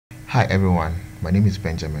Hi everyone, my name is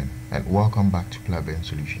Benjamin and welcome back to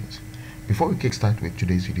BlabenSolutions. Before we kickstart with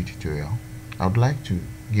today's video tutorial, I would like to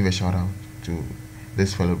give a shout out to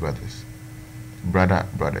these fellow brothers,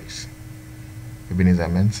 Ebenezer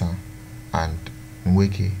Mensah and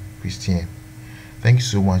Nweke Christian. Thank you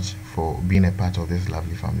so much for being a part of this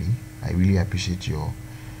lovely family. I really appreciate your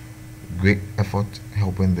great effort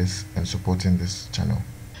helping this and supporting this channel.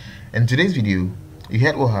 In today's video, you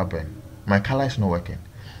heard what happened. My color is not working.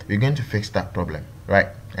 We're going to fix that problem, right?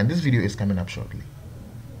 And this video is coming up shortly.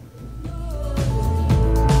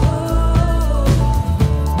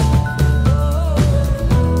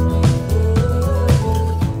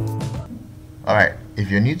 Alright, if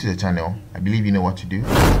you're new to the channel, I believe you know what to do.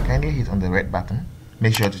 Kindly hit on the red button.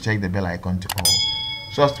 Make sure to check the bell icon to all,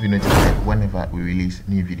 so as to be notified whenever we release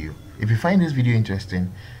new video. If you find this video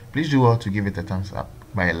interesting, please do well to give it a thumbs up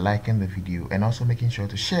by liking the video and also making sure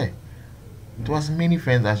to share to as many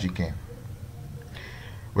friends as you can.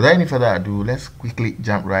 Without any further ado, let's quickly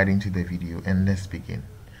jump right into the video and let's begin.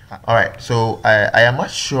 Alright, so I am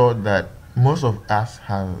not sure that most of us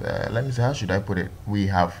have, let me say, how should I put it? We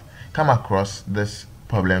have come across this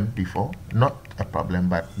problem before. Not a problem,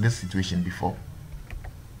 but this situation before.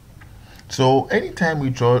 So anytime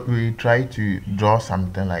we try to draw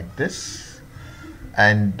something like this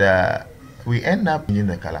and we end up changing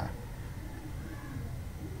the color.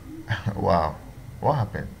 Wow, what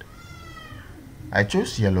happened? I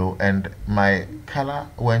chose yellow and my color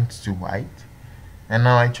went to white, and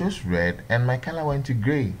now I chose red and my color went to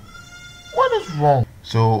gray. What is wrong?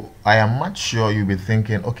 So I am not sure you'll be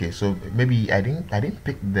thinking, okay, so maybe I didn't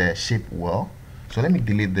pick the shape well, so let me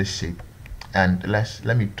delete this shape and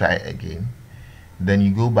let me try again. Then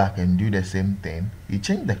you go back and do the same thing, you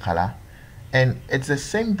change the color and it's the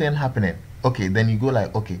same thing happening. Okay, then you go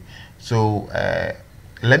like, okay, so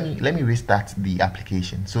let me restart the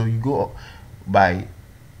application. So you go by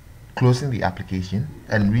closing the application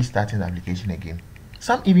and restarting the application again.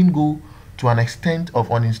 Some even go to an extent of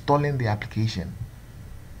uninstalling the application.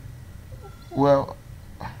 Well,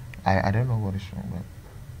 I don't know what is wrong,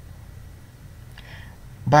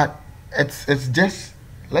 but it's just,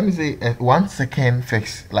 let me say, a 1 second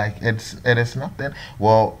fix. Like it is nothing.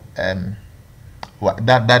 Well,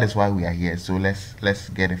 that is why we are here. So let's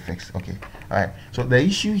get it fixed. Okay, all right. So the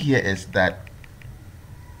issue here is that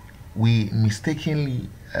we mistakenly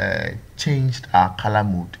changed our color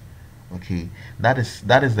mode. Okay, that is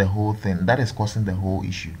the whole thing. That is causing the whole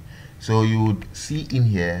issue. So you would see in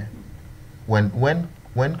here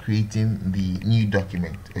when creating the new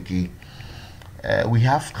document, okay, we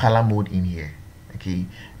have color mode in here. Okay,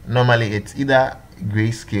 normally it's either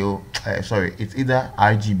grayscale, it's either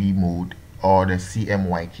RGB mode or the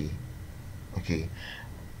CMYK. Okay,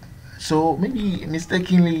 so maybe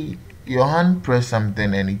mistakenly your hand pressed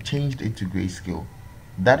something and it changed it to grayscale.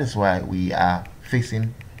 That is why we are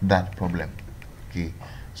facing that problem. Okay,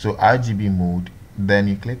 so RGB mode, then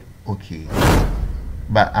you click OK.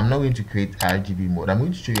 But I'm not going to create RGB mode. I'm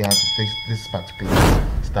going to show you how to fix this particular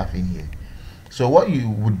stuff in here. So what you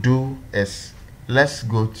would do is, let's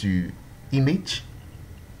go to image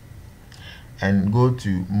and go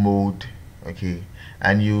to mode. Okay,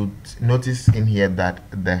 and you notice in here that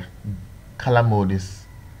the color mode is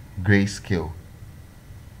grayscale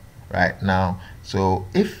right now. So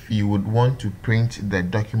if you would want to print the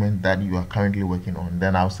document that you are currently working on,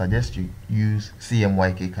 then I'll suggest you use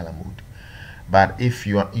CMYK color mode. But if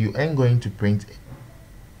you ain't going to print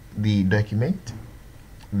the document,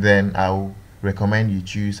 then I'll recommend you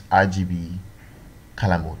choose RGB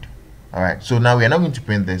color mode. All right, so now we are not going to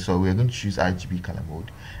print this, so we are going to choose RGB color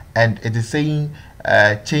mode, and it is saying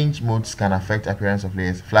change modes can affect appearance of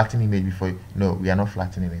layers. Flatten image before you. No, we are not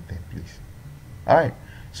flattening anything, please. All right,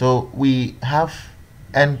 so we have,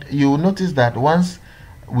 and you will notice that once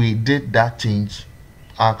we did that change,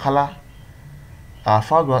 our color, our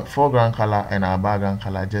foreground color and our background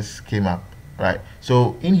color just came up, right?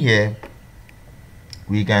 So in here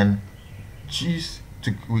we can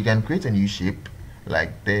create a new shape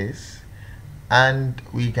like this, and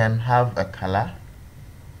we can have a color.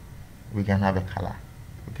 And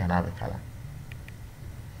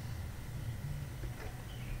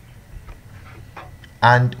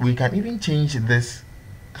we can even change this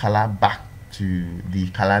color back to the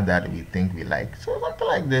color that we think we like. So something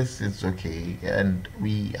like this is okay, and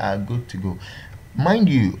we are good to go. Mind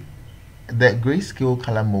you, the grayscale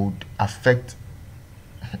color mode affects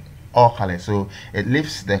all colors, so it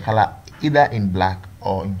leaves the color either in black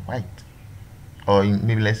or in white, or in,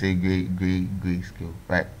 maybe let's say grayscale,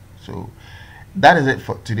 right? So that is it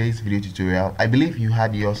for today's video tutorial. I believe you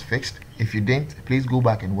had yours fixed. If you didn't, please go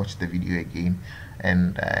back and watch the video again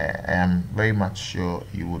and I am very much sure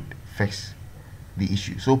you would fix the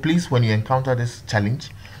issue. So please, when you encounter this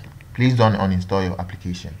challenge, please don't uninstall your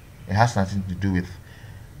application. It has nothing to do with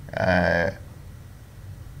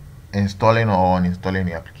installing or uninstalling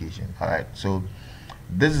your application. All right, so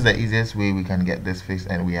this is the easiest way we can get this fixed,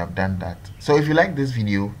 and we have done that. So if you like this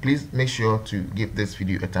video, please make sure to give this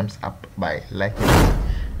video a thumbs up by liking it,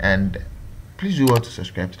 and please do well to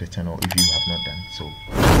subscribe to the channel if you have not done so.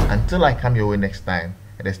 Until I come your way next time,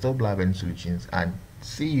 it is still BlabenSolutions, and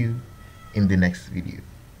see you in the next video.